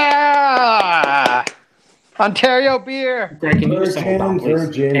 Yeah, Ontario beer. Greg, can you settle down,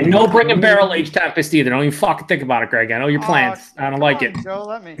 please? And no bringing barrel aged Tempest either. Don't even fucking think about it, Greg. I know your plans. I don't like it. Joe,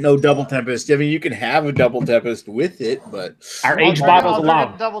 let me. No double Tempest. I mean, you can have a double Tempest with it, but Our aged bottles I'll drink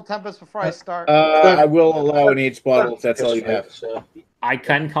allowed. a double Tempest before I start. I will allow an aged bottle if that's all you have. I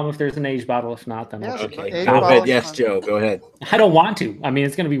can come if there's an aged bottle. If not, then Yeah, I'll okay. Okay. Aged Go bottle ahead. is Yes, fine. Joe. Go ahead. I don't want to. I mean,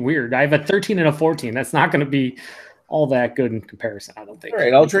 it's going to be weird. I have a 13 and a 14. That's not going to be all that good in comparison, I don't think. All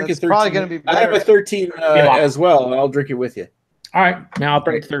right, I'll drink That's a 13. probably gonna be I have a better. 13 as well, and I'll drink it with you. All right, now I'll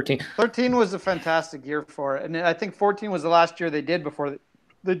bring 13. 13 was a fantastic year for it, and I think 14 was the last year they did before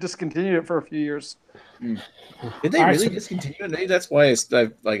they discontinued it for a few years. Did they All right, really so- discontinue it? Maybe that's why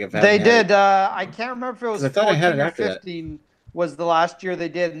I've They did. I can't remember if it was 'Cause I thought I 14 had it or after that. 15 was the last year they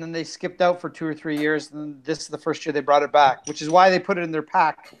did, and then they skipped out for 2 or 3 years, and then this is the first year they brought it back, which is why they put it in their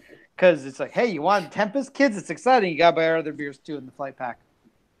pack. Because it's like, hey, you want Tempest, kids? It's exciting. You got to buy our other beers too in the flight pack.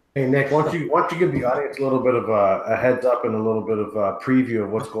 Hey Nick, why don't you give the audience a little bit of a heads up and a little bit of a preview of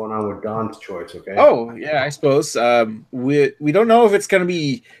what's going on with Don's choice, okay? Oh yeah, I suppose. We don't know if it's going to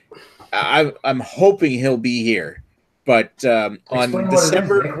be. I'm hoping he'll be here, but on Explain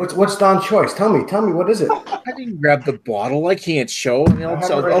December. what it is, Nick. What's Don's choice? Tell me, what is it? I didn't grab the bottle. I can't show. I mean, I have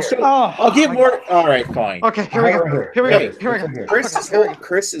it right I'll here. show. Oh, I'll give my more. All right, fine. Okay, here we go. Here we Okay. go. Here we go.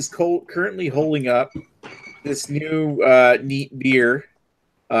 Chris is currently holding up this new neat beer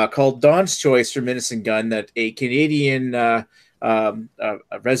called Don's Choice from Medicine Gun that a Canadian a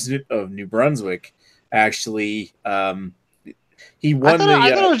resident of New Brunswick actually he I won thought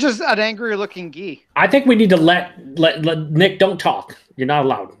the it was just an angry-looking gee. I think we need to let Nick, don't talk. You're not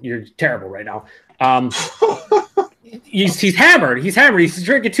allowed. You're terrible right now. He's hammered. He's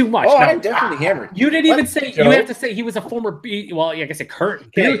drinking too much. Oh, No. I'm definitely hammered. You didn't even What, say. Joe? You have to say he was a former. Well, yeah, I guess a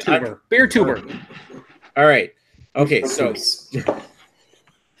current beer Okay, tuber. Beer tuber. All right. Okay, so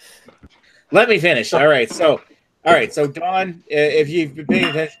let me finish. All right, so Don, if you've been paying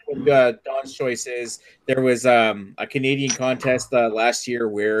attention to what Don's Choice is, there was a Canadian contest last year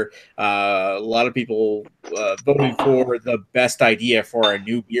where a lot of people voted for the best idea for a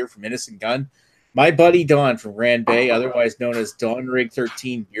new beer from Innocent Gun. My buddy Don from Grand Bay, otherwise known as Don Rig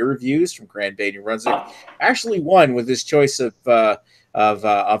 13 Beer Reviews from Grand Bay, New Brunswick, actually won with his choice of a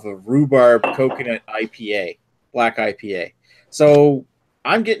rhubarb coconut IPA, black IPA. So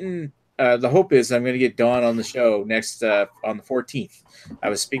I'm getting. The hope is I'm going to get Don on the show next on the 14th. I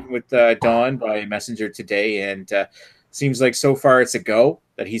was speaking with Don by messenger today, and seems like so far it's a go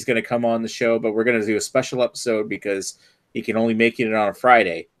that he's going to come on the show. But we're going to do a special episode because he can only make it on a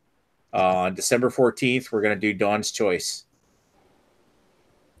Friday. On December 14th, we're going to do Don's Choice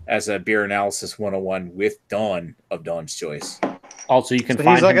as a beer analysis 101 with Don of Don's Choice. Also, you can So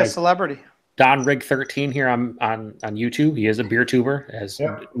find he's like him a as celebrity. Don Rig 13 here on YouTube. He is a beer tuber, as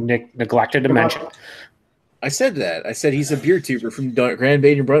Nick neglected to mention. I said that. I said he's a beer tuber from Grand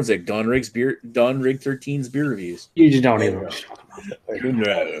Bay, New Brunswick. Don Rig 13's beer reviews. You just don't even know what you're talking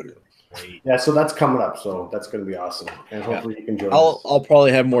about. Yeah, so that's coming up. So that's going to be awesome, and hopefully you can join us. I'll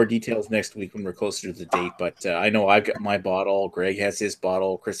probably have more details next week when we're closer to the date. But I know I've got my bottle. Greg has his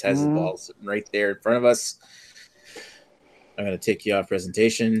bottle. Chris has his bottle sitting right there in front of us. I'm going to take you off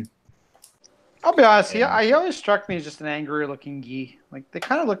presentation. I'll be honest. He always struck me as just an angrier looking Guy. Like they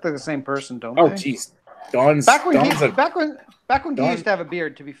kind of look like the same person, don't Oh, they? jeez. Don's Back when Don- Guy used to have a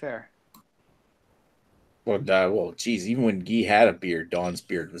beard. To be fair. Well, geez, even when Guy had a beard, Don's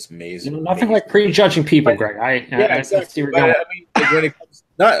beard was amazing. Nothing like prejudging people, Greg. Exactly. But, I mean, like, when it comes,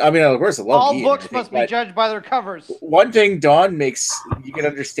 of course, I love All Guy books must be judged by their covers. One thing Don makes you can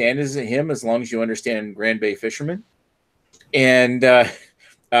understand is him as long as you understand Grand Bay fishermen. And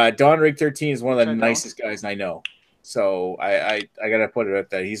Don Rig 13 is one of the nicest guys I know. So I gotta put it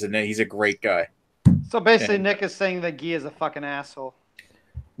at that. He's a great guy. So basically, Nick is saying that Guy is a fucking asshole.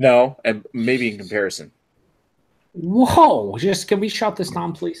 No, and maybe in comparison. Whoa! Can we shut this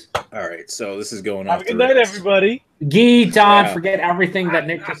down, please? All right, so this is going on. Have a good night, everybody. Guy, Don, forget everything that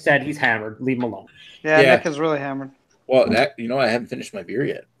Nick just said. He's hammered. Leave him alone. Yeah, Nick is really hammered. Well, I haven't finished my beer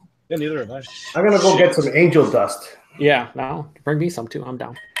yet. Yeah, neither have I. I'm gonna go get some angel dust. Yeah, no, bring me some too. I'm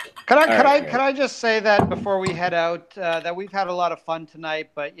down. Can I just say that before we head out that we've had a lot of fun tonight,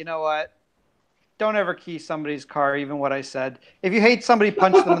 but you know what? Don't ever key somebody's car, even what I said. If you hate somebody,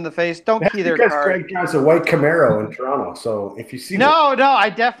 punch them in the face. Don't key their car. Greg drives a white Camaro in Toronto, so if you see No,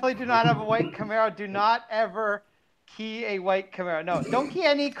 I definitely do not have a white Camaro. Do not ever key a white Camaro. No, don't key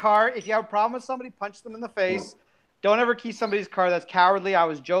any car. If you have a problem with somebody, punch them in the face. Don't ever key somebody's car. That's cowardly. I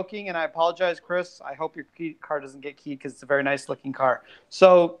was joking, and I apologize, Chris. I hope your car doesn't get keyed because it's a very nice-looking car.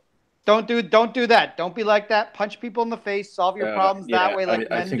 So don't do that. Don't be like that. Punch people in the face. Solve your problems that way, like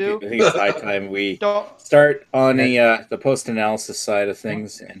men do. I think it's high time we start on the post-analysis side of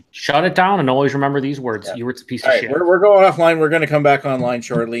things and shut it down. And always remember these words. You were a piece of shit. We're going offline. We're going to come back online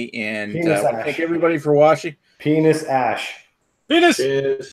shortly, and thank everybody for watching. Penis Ash. Penis.